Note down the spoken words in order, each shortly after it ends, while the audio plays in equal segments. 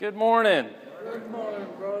Good morning. Good morning,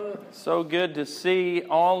 brother. So good to see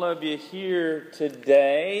all of you here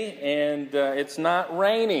today, and it's not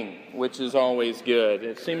raining, which is always good.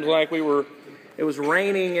 It seems like it was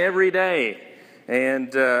raining every day.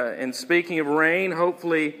 And speaking of rain,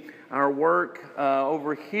 hopefully our work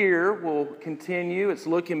over here will continue. It's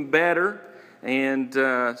looking better, and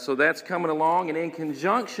so that's coming along. And in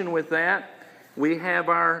conjunction with that, we have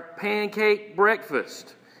our pancake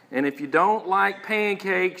breakfast. And if you don't like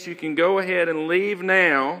pancakes, you can go ahead and leave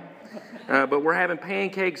now. But we're having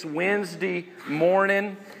pancakes Wednesday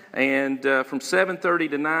morning, and from 7:30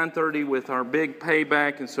 to 9:30 with our big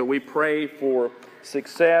payback. And so we pray for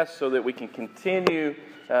success so that we can continue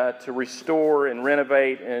to restore and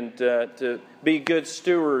renovate and to be good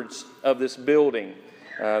stewards of this building.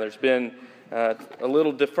 There's been a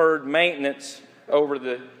little deferred maintenance over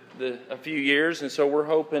a few years, and so we're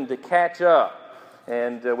hoping to catch up.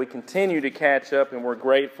 And we continue to catch up, and we're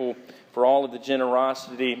grateful for all of the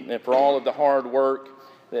generosity and for all of the hard work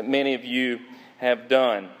that many of you have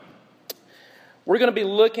done. We're going to be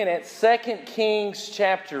looking at 2 Kings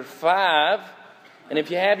chapter 5. And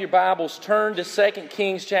if you have your Bibles, turn to 2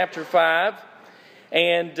 Kings chapter 5.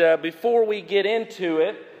 And before we get into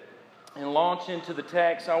it and launch into the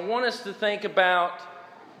text, I want us to think about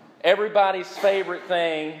everybody's favorite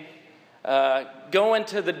thing, going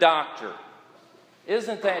to the doctor.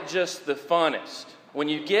 Isn't that just the funnest? When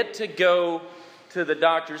you get to go to the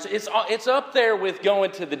doctors, it's up there with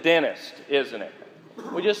going to the dentist, isn't it?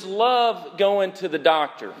 We just love going to the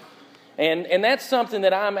doctor. And that's something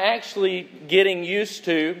that I'm actually getting used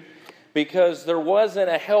to, because there wasn't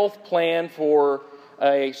a health plan for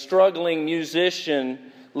a struggling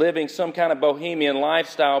musician living some kind of bohemian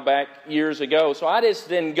lifestyle back years ago. So I just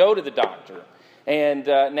didn't go to the doctor. And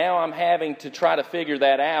now I'm having to try to figure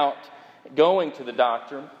that out, going to the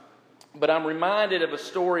doctor. But I'm reminded of a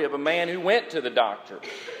story of a man who went to the doctor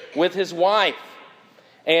with his wife.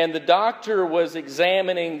 And the doctor was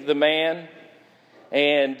examining the man,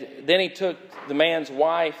 and then he took the man's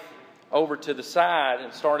wife over to the side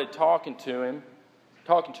and started talking to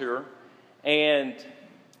her, and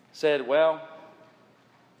said, "Well,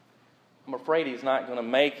 I'm afraid he's not going to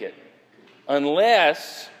make it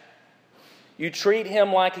unless you treat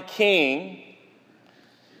him like a king,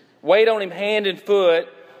 wait on him hand and foot,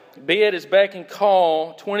 be at his beck and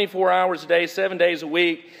call 24 hours a day, 7 days a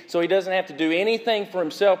week, so he doesn't have to do anything for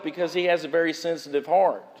himself because he has a very sensitive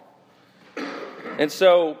heart." And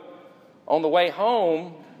so on the way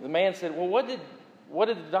home, the man said, "Well, what did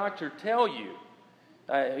the doctor tell you?"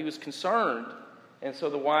 He was concerned. And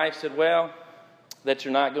so the wife said, "Well, that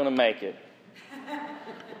you're not going to make it."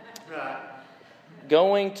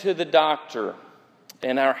 Going to the doctor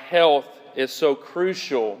and our health is so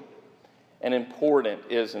crucial and important,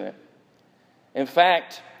 isn't it? In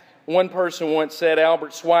fact, one person once said,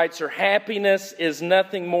 Albert Schweitzer, "Happiness is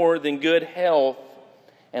nothing more than good health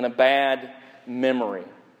and a bad memory."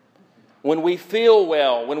 When we feel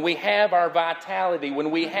well, when we have our vitality, when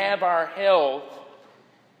we have our health,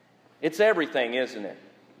 it's everything, isn't it?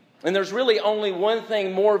 And there's really only one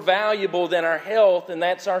thing more valuable than our health, and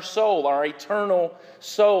that's our soul, our eternal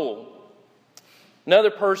soul.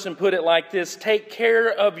 Another person put it like this: take care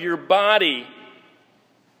of your body.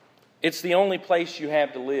 It's the only place you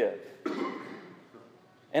have to live.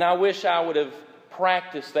 And I wish I would have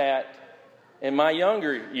practiced that in my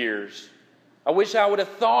younger years. I wish I would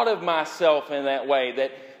have thought of myself in that way,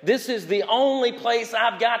 that this is the only place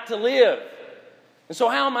I've got to live. And so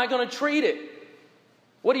how am I going to treat it?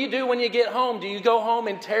 What do you do when you get home? Do you go home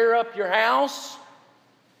and tear up your house?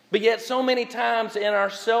 But yet so many times in our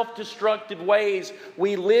self-destructive ways,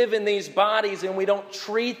 we live in these bodies and we don't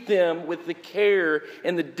treat them with the care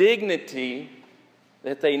and the dignity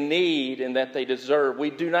that they need and that they deserve. We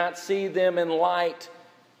do not see them in light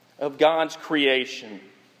of God's creation.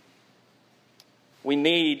 We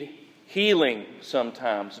need healing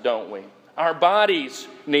sometimes, don't we? Our bodies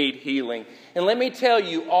need healing. And let me tell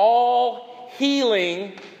you, all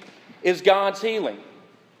healing is God's healing.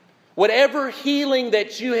 Whatever healing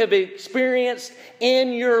that you have experienced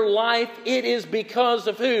in your life, it is because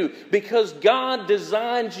of who? Because God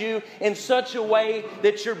designed you in such a way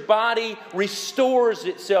that your body restores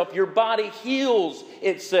itself. Your body heals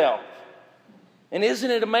itself. And isn't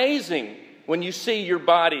it amazing when you see your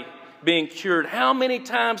body being cured? How many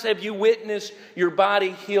times have you witnessed your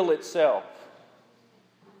body heal itself?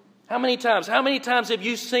 How many times? How many times have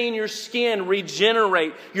you seen your skin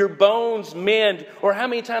regenerate, your bones mend, or how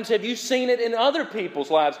many times have you seen it in other people's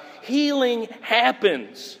lives? Healing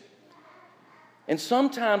happens. And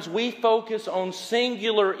sometimes we focus on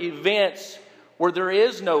singular events where there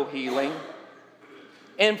is no healing,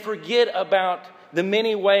 and forget about the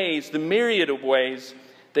many ways, the myriad of ways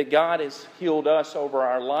that God has healed us over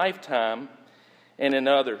our lifetime and in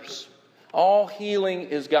others. All healing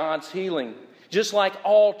is God's healing, just like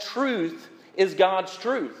all truth is God's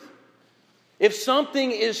truth. If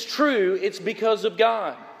something is true, it's because of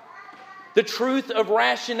God. The truth of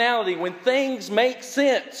rationality, when things make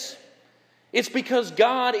sense, it's because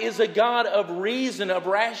God is a God of reason, of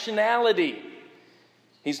rationality.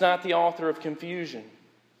 He's not the author of confusion.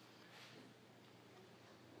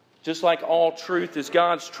 Just like all truth is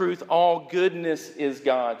God's truth, all goodness is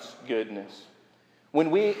God's goodness.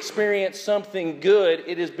 When we experience something good,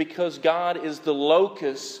 it is because God is the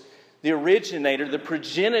locus, the originator, the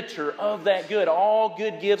progenitor of that good. All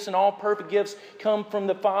good gifts and all perfect gifts come from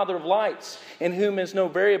the Father of lights, in whom is no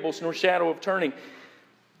variables nor shadow of turning.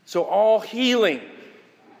 So all healing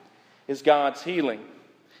is God's healing.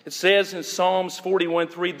 It says in Psalms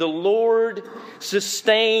 41:3, the Lord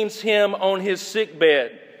sustains him on his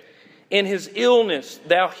sickbed. In his illness,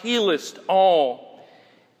 thou healest all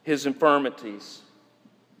his infirmities.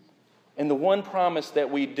 And the one promise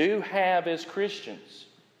that we do have as Christians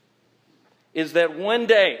is that one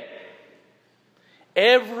day,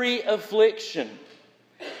 every affliction,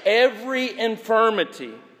 every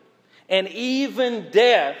infirmity, and even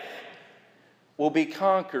death will be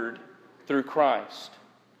conquered through Christ.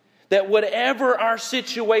 That whatever our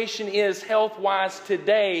situation is health-wise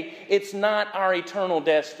today, it's not our eternal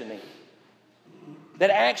destiny. That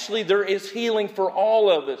actually there is healing for all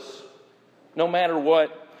of us, no matter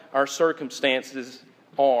what our circumstances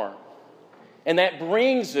are. And that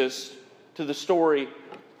brings us to the story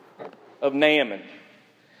of Naaman.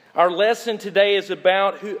 Our lesson today is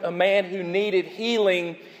about a man who needed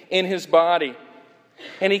healing in his body.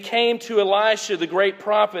 And he came to Elisha, the great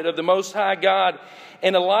prophet of the Most High God.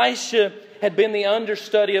 And Elisha had been the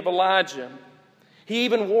understudy of Elijah. He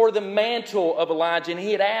even wore the mantle of Elijah, and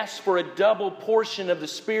he had asked for a double portion of the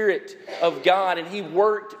Spirit of God, and he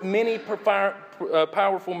worked many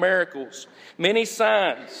powerful miracles, many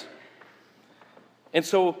signs. And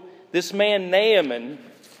so this man Naaman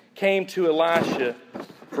came to Elisha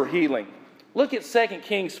for healing. Look at 2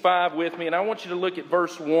 Kings 5 with me, and I want you to look at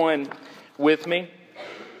verse 1 with me.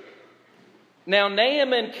 Now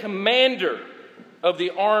Naaman, commander of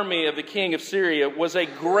the army of the king of Syria, was a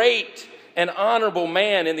great and honorable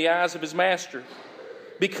man in the eyes of his master,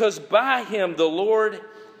 because by him the Lord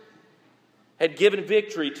had given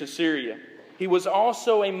victory to Syria. He was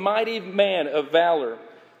also a mighty man of valor,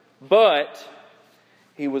 but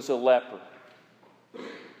he was a leper.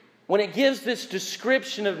 When it gives this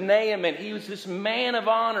description of Naaman, he was this man of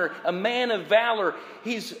honor, a man of valor.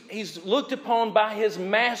 He's looked upon by his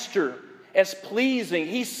master as pleasing.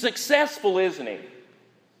 He's successful, isn't he?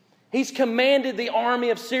 He's commanded the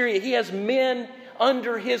army of Syria. He has men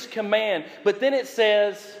under his command. But then it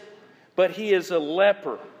says, but he is a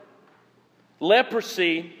leper.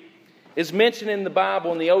 Leprosy is mentioned in the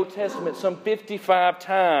Bible in the Old Testament some 55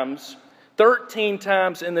 times, 13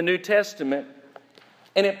 times in the New Testament.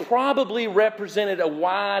 And it probably represented a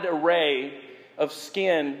wide array of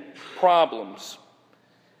skin problems.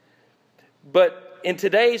 But in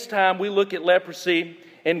today's time, we look at leprosy,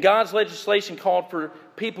 and God's legislation called for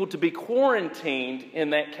people to be quarantined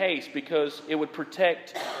in that case because it would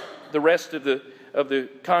protect the rest of the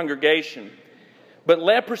congregation. But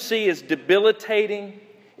leprosy is debilitating,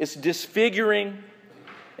 it's disfiguring,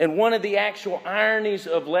 and one of the actual ironies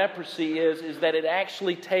of leprosy is that it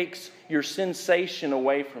actually takes your sensation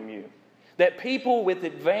away from you. That people with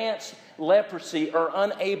advanced leprosy are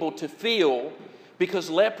unable to feel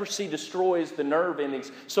because leprosy destroys the nerve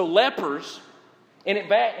endings. So lepers in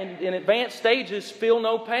advanced stages feel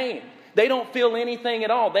no pain. They don't feel anything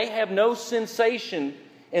at all. They have no sensation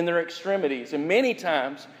in their extremities. And many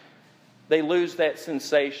times they lose that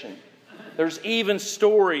sensation. There's even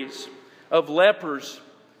stories of lepers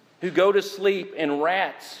who go to sleep and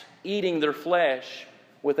rats eating their flesh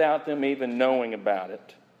without them even knowing about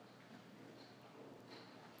it.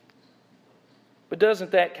 But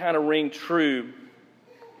doesn't that kind of ring true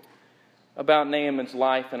about Naaman's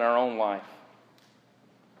life and our own life?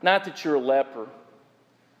 Not that you're a leper,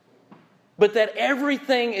 but that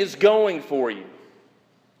everything is going for you.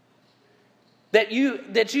 That you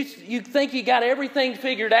think you got everything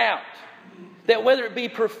figured out. That whether it be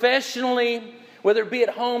professionally, whether it be at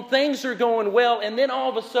home, things are going well, and then all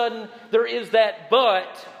of a sudden there is that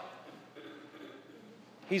but.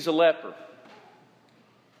 He's a leper.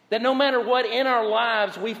 That no matter what in our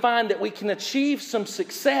lives, we find that we can achieve some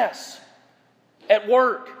success at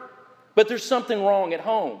work, but there's something wrong at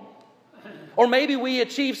home. Or maybe we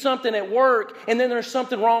achieve something at work and then there's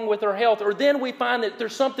something wrong with our health. Or then we find that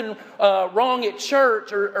there's something wrong at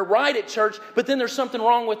church or right at church, but then there's something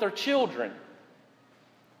wrong with our children.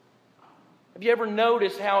 Have you ever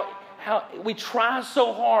noticed how we try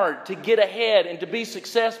so hard to get ahead and to be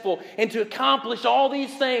successful and to accomplish all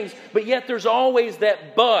these things, but yet there's always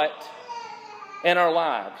that but in our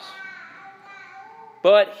lives?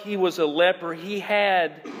 But he was a leper. He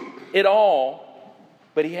had it all,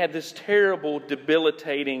 but he had this terrible,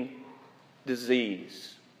 debilitating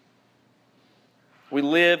disease. We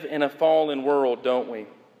live in a fallen world, don't we?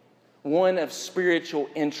 One of spiritual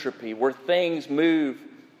entropy, where things move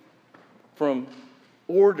from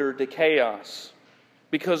order to chaos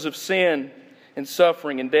because of sin and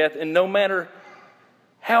suffering and death. And no matter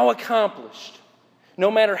how accomplished, no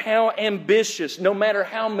matter how ambitious, no matter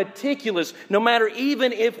how meticulous, no matter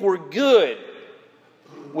even if we're good,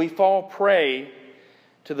 we fall prey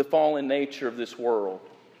to the fallen nature of this world.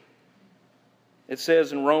 It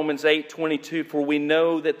says in Romans 8:22, "For we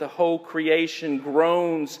know that the whole creation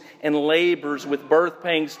groans and labors with birth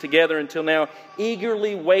pangs together until now,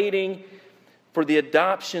 eagerly waiting for the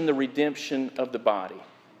adoption, the redemption of the body."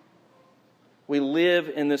 We live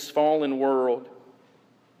in this fallen world.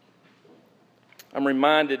 I'm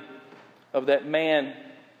reminded of that man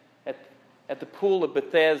at the pool of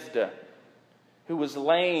Bethesda who was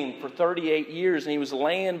lame for 38 years, and he was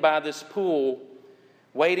laying by this pool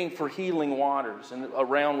waiting for healing waters and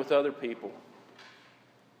around with other people.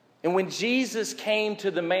 And when Jesus came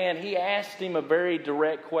to the man, he asked him a very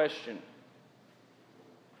direct question.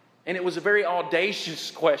 And it was a very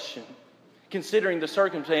audacious question, considering the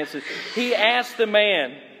circumstances. He asked the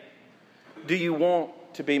man, "Do you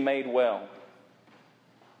want to be made well?"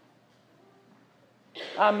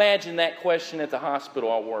 I imagine that question at the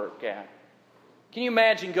hospital I work at. Can you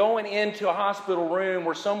imagine going into a hospital room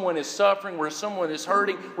where someone is suffering, where someone is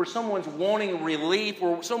hurting, where someone's wanting relief,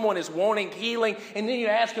 where someone is wanting healing, and then you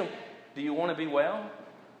ask them, "Do you want to be well?"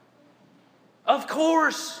 Of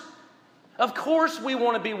course. Of course we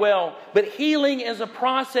want to be well. But healing is a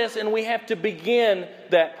process, and we have to begin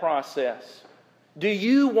that process. Do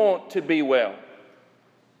you want to be well?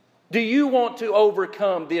 Do you want to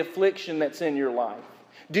overcome the affliction that's in your life?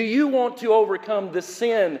 Do you want to overcome the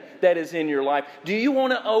sin that is in your life? Do you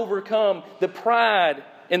want to overcome the pride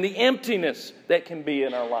and the emptiness that can be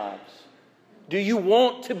in our lives? Do you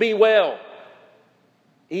want to be well?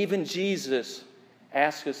 Even Jesus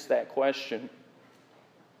asked us that question.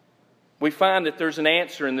 We find that there's an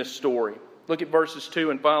answer in this story. Look at verses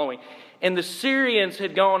 2 and following. "And the Syrians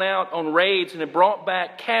had gone out on raids and had brought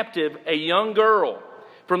back captive a young girl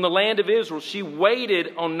from the land of Israel. She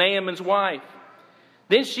waited on Naaman's wife.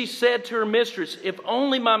 Then she said to her mistress, 'If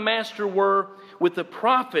only my master were with the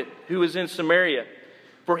prophet who is in Samaria,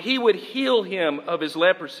 for he would heal him of his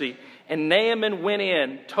leprosy.' And Naaman went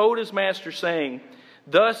in, told his master, saying,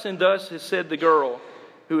 'Thus and thus has said the girl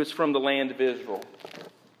who is from the land of Israel.'"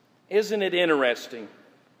 Isn't it interesting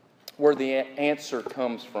where the answer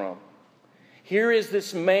comes from? Here is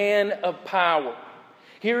this man of power.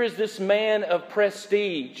 Here is this man of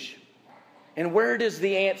prestige. And where does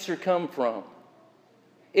the answer come from?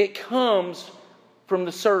 It comes from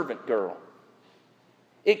the servant girl.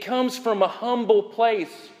 It comes from a humble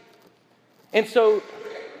place. And so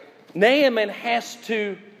Naaman has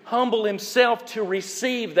to humble himself to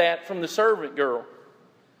receive that from the servant girl.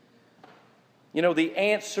 You know, the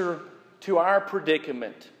answer to our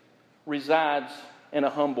predicament resides in a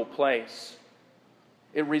humble place.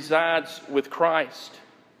 It resides with Christ.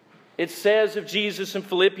 It says of Jesus in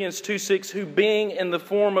Philippians 2:6, "Who being in the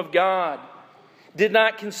form of God, did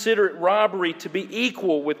not consider it robbery to be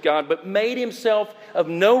equal with God, but made himself of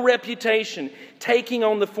no reputation, taking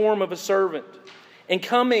on the form of a servant, and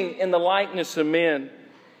coming in the likeness of men.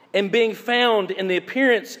 And being found in the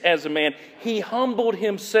appearance as a man, he humbled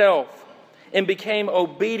himself and became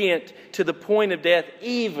obedient to the point of death,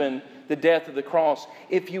 even the death of the cross."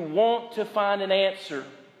 If you want to find an answer,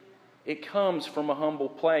 it comes from a humble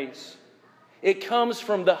place. It comes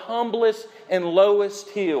from the humblest and lowest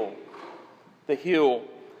hill, the hill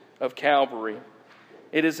of Calvary.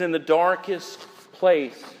 It is in the darkest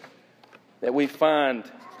place that we find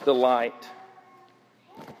the light.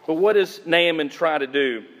 But what does Naaman try to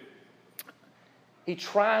do? He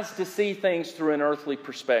tries to see things through an earthly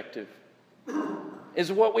perspective.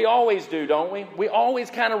 Is what we always do, don't we? We always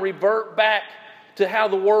kind of revert back to how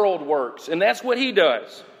the world works. And that's what he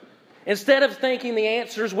does. Instead of thinking the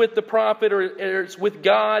answer's with the prophet or it's with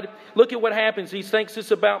God, look at what happens. He thinks it's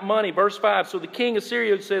about money. Verse 5, "So the king of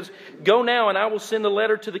Syria says, 'Go now, and I will send a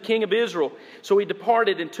letter to the king of Israel.' So he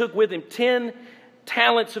departed and took with him 10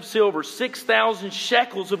 talents of silver, 6,000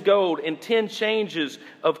 shekels of gold, and 10 changes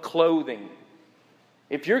of clothing.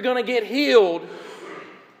 If you're going to get healed,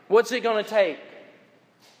 what's it going to take?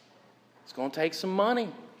 It's going to take some money.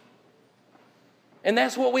 And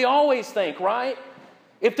that's what we always think, right?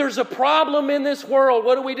 If there's a problem in this world,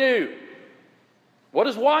 what do? What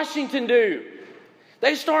does Washington do?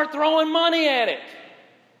 They start throwing money at it.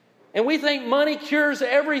 And we think money cures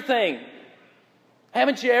everything.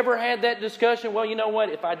 Haven't you ever had that discussion? Well, you know what?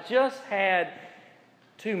 If I just had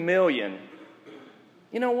 $2 million,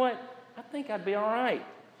 you know what? I think I'd be all right.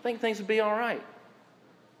 I think things would be all right.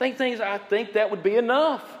 I think that would be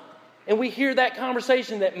enough. And we hear that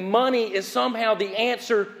conversation that money is somehow the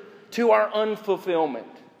answer to our unfulfillment.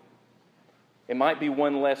 It might be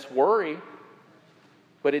one less worry,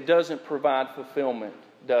 but it doesn't provide fulfillment,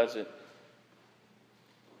 does it?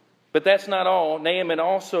 But that's not all. Naaman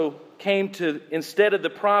also came to, instead of the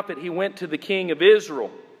prophet, he went to the king of Israel.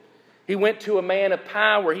 He went to a man of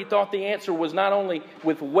power. He thought the answer was not only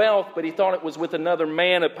with wealth, but he thought it was with another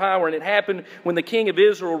man of power. And it happened when the king of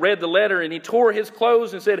Israel read the letter, and he tore his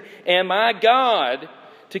clothes and said, "Am I God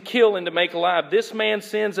to kill and to make alive? This man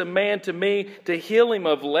sends a man to me to heal him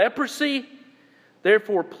of leprosy.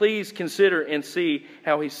 Therefore, please consider and see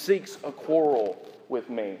how he seeks a quarrel with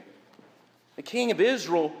me." The king of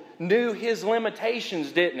Israel knew his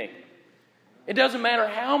limitations, didn't he? It doesn't matter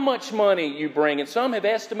how much money you bring. And some have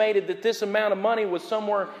estimated that this amount of money was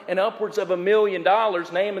somewhere in upwards of $1 million.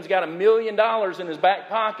 Naaman's got $1 million in his back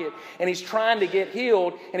pocket, and he's trying to get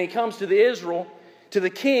healed. And he comes to the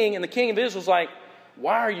king, and the king of Israel's like,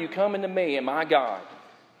 "Why are you coming to me? Am I God?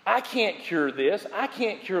 I can't cure this. I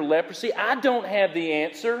can't cure leprosy. I don't have the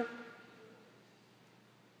answer."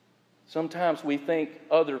 Sometimes we think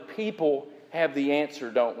other people have the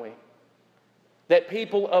answer, don't we? That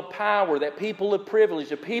people of power, that people of privilege,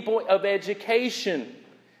 that people of education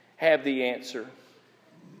have the answer.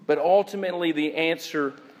 But ultimately the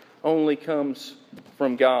answer only comes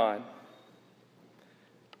from God.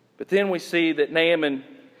 But then we see that Naaman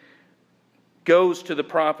goes to the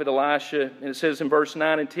prophet Elisha, and it says in verse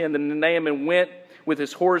 9 and 10, that Naaman went with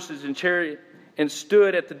his horses and chariot and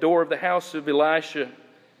stood at the door of the house of Elisha.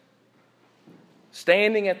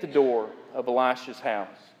 Standing at the door of Elisha's house.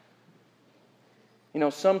 You know,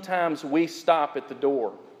 sometimes we stop at the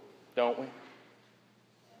door, don't we?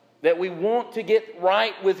 That we want to get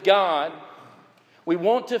right with God. We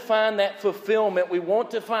want to find that fulfillment. We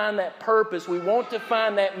want to find that purpose. We want to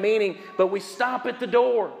find that meaning, but we stop at the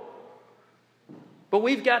door. But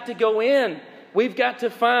we've got to go in. We've got to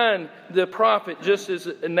find the prophet just as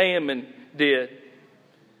Naaman did.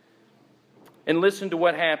 And listen to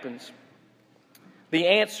what happens. The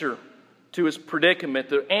answer to his predicament,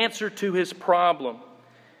 the answer to his problem.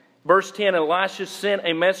 Verse 10, Elisha sent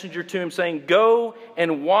a messenger to him saying, "Go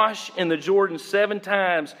and wash in the Jordan 7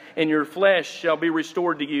 times, and your flesh shall be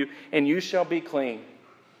restored to you, and you shall be clean."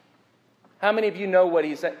 How many of you know what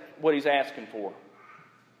he's asking for?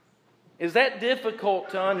 Is that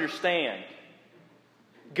difficult to understand?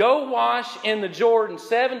 Go wash in the Jordan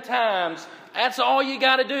 7 times. That's all you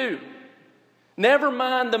got to do. Never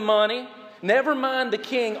mind the money. Never mind the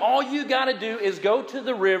king. All you got to do is go to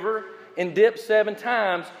the river and dip 7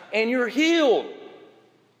 times, and you're healed.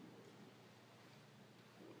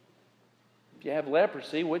 If you have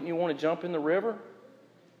leprosy, wouldn't you want to jump in the river?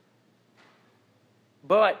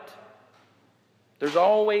 But there's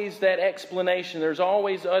always that explanation. There's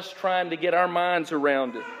always us trying to get our minds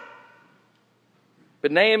around it.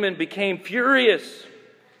 But Naaman became furious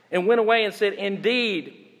and went away and said,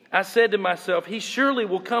 "Indeed, I said to myself, he surely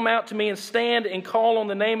will come out to me and stand and call on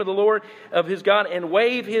the name of the Lord of his God and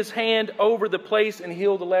wave his hand over the place and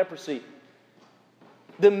heal the leprosy."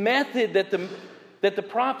 The method that the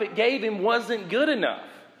prophet gave him wasn't good enough.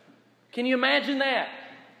 Can you imagine that?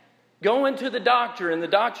 Going to the doctor and the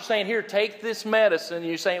doctor saying, "Here, take this medicine." And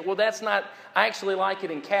you're saying, "Well, that's not, I actually like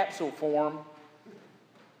it in capsule form."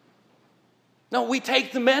 No, we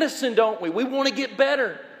take the medicine, don't we? We want to get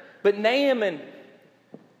better. But Naaman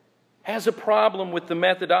has a problem with the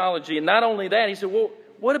methodology. And not only that, he said, "Well,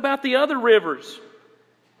 what about the other rivers?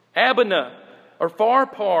 Abana or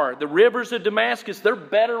Pharpar, the rivers of Damascus, they're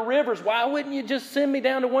better rivers. Why wouldn't you just send me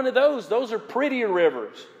down to one of those? Those are prettier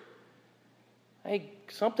rivers." Hey,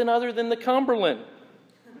 something other than the Cumberland.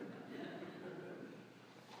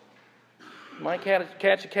 Might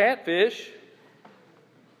catch a catfish.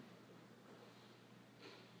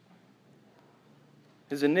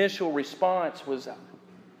 His initial response was,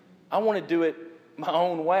 "I want to do it my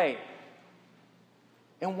own way."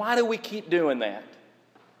 And why do we keep doing that?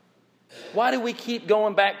 Why do we keep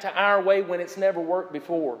going back to our way when it's never worked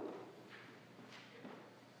before?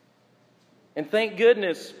 And thank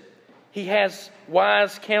goodness he has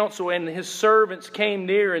wise counsel, and his servants came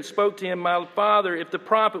near and spoke to him, "My father, if the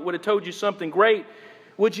prophet would have told you something great,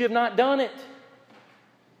 would you have not done it?"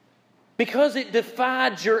 Because it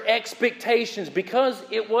defied your expectations, because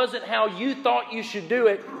it wasn't how you thought you should do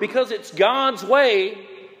it, because it's God's way,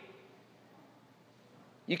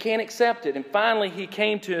 you can't accept it. And finally he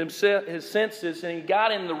came to himself, his senses, and he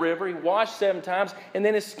got in the river. He washed 7 times, and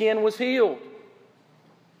then his skin was healed.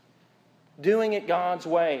 Doing it God's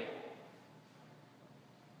way.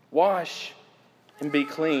 Wash and be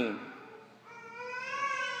clean.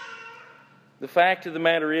 The fact of the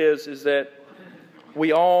matter is that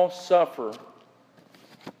we all suffer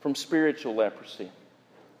from spiritual leprosy.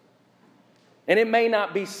 And it may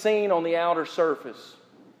not be seen on the outer surface.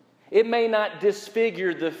 It may not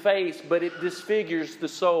disfigure the face, but it disfigures the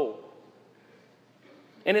soul.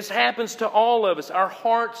 And it happens to all of us. Our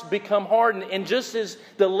hearts become hardened. And just as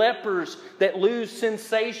the lepers that lose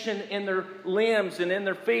sensation in their limbs and in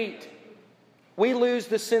their feet, we lose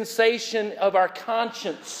the sensation of our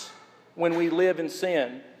conscience when we live in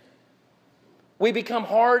sin. We become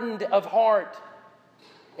hardened of heart,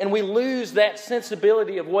 and we lose that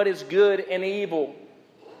sensibility of what is good and evil.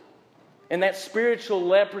 And that spiritual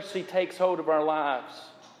leprosy takes hold of our lives.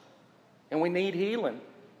 And we need healing.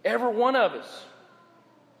 Every one of us.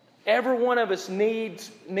 Every one of us needs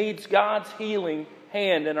God's healing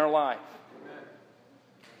hand in our life.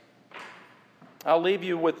 I'll leave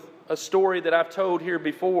you with a story that I've told here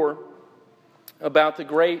before about the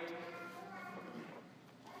great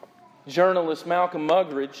journalist Malcolm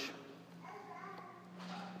Muggeridge,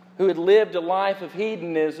 who had lived a life of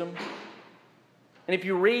hedonism. And if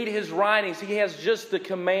you read his writings, he has just the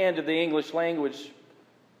command of the English language.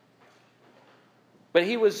 But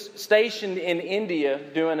he was stationed in India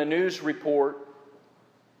doing a news report.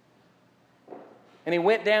 And he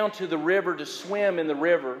went down to the river to swim in the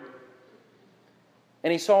river.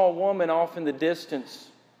 And he saw a woman off in the distance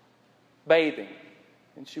bathing.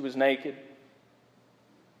 And she was naked.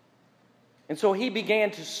 And so he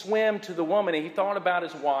began to swim to the woman. And he thought about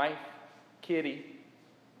his wife, Kitty.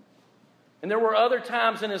 And there were other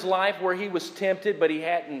times in his life where he was tempted, but he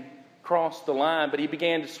hadn't crossed the line. But he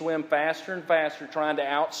began to swim faster and faster, trying to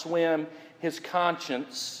outswim his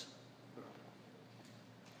conscience.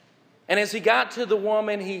 And as he got to the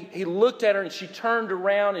woman, he looked at her, and she turned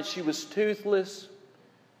around, and she was toothless.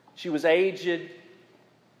 She was aged.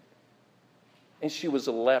 And she was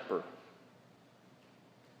a leper.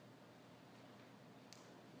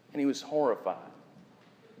 And he was horrified.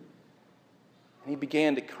 And he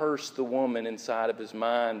began to curse the woman inside of his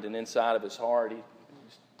mind and inside of his heart. He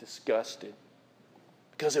was disgusted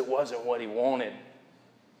because it wasn't what he wanted.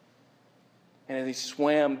 And as he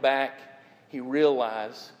swam back, he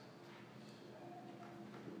realized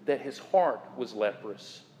that his heart was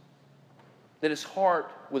leprous. That his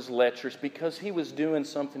heart was lecherous because he was doing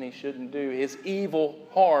something he shouldn't do. His evil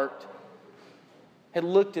heart had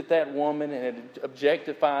looked at that woman and had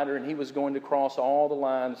objectified her, and he was going to cross all the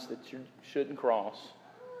lines that you shouldn't cross.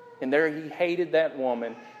 And there he hated that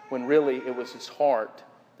woman when really it was his heart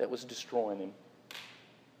that was destroying him.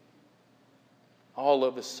 All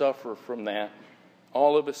of us suffer from that.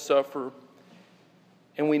 All of us suffer,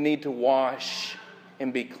 and we need to wash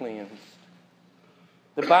and be cleansed.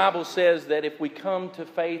 The Bible says that if we come to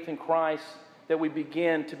faith in Christ, that we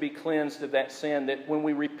begin to be cleansed of that sin, that when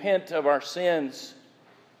we repent of our sins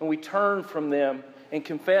and we turn from them and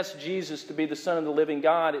confess Jesus to be the Son of the living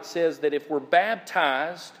God, it says that if we're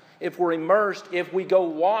baptized, if we're immersed, if we go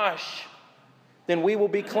wash, then we will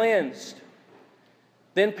be cleansed.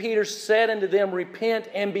 Then Peter said unto them, "Repent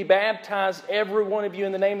and be baptized, every one of you,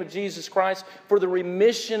 in the name of Jesus Christ, for the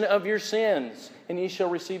remission of your sins, and ye shall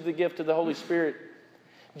receive the gift of the Holy Spirit."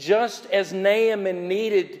 Just as Naaman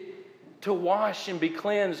needed to wash and be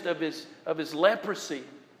cleansed of his leprosy,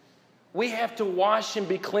 we have to wash and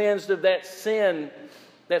be cleansed of that sin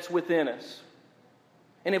that's within us.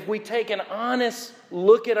 And if we take an honest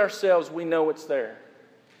look at ourselves, we know it's there.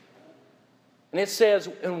 And it says,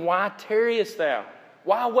 "And why tarriest thou?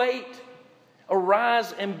 Why wait?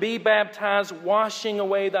 Arise and be baptized, washing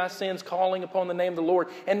away thy sins, calling upon the name of the Lord."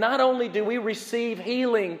 And not only do we receive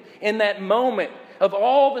healing in that moment of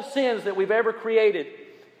all the sins that we've ever created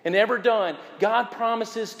and ever done, God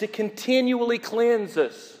promises to continually cleanse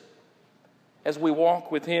us as we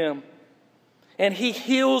walk with Him. And He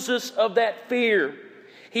heals us of that fear.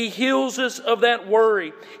 He heals us of that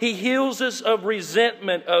worry. He heals us of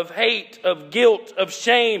resentment, of hate, of guilt, of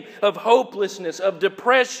shame, of hopelessness, of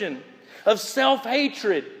depression, of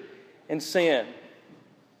self-hatred and sin.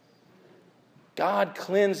 God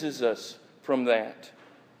cleanses us from that.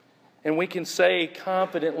 And we can say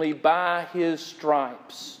confidently, by His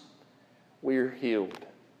stripes, we're healed.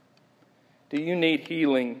 Do you need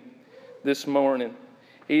healing this morning,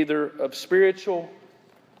 either of spiritual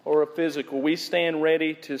or of physical? We stand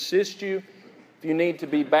ready to assist you. If you need to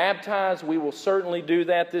be baptized, we will certainly do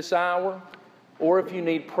that this hour. Or if you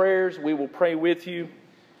need prayers, we will pray with you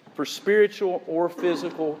for spiritual or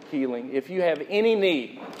physical healing. If you have any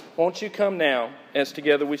need, won't you come now as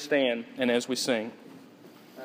together we stand and as we sing.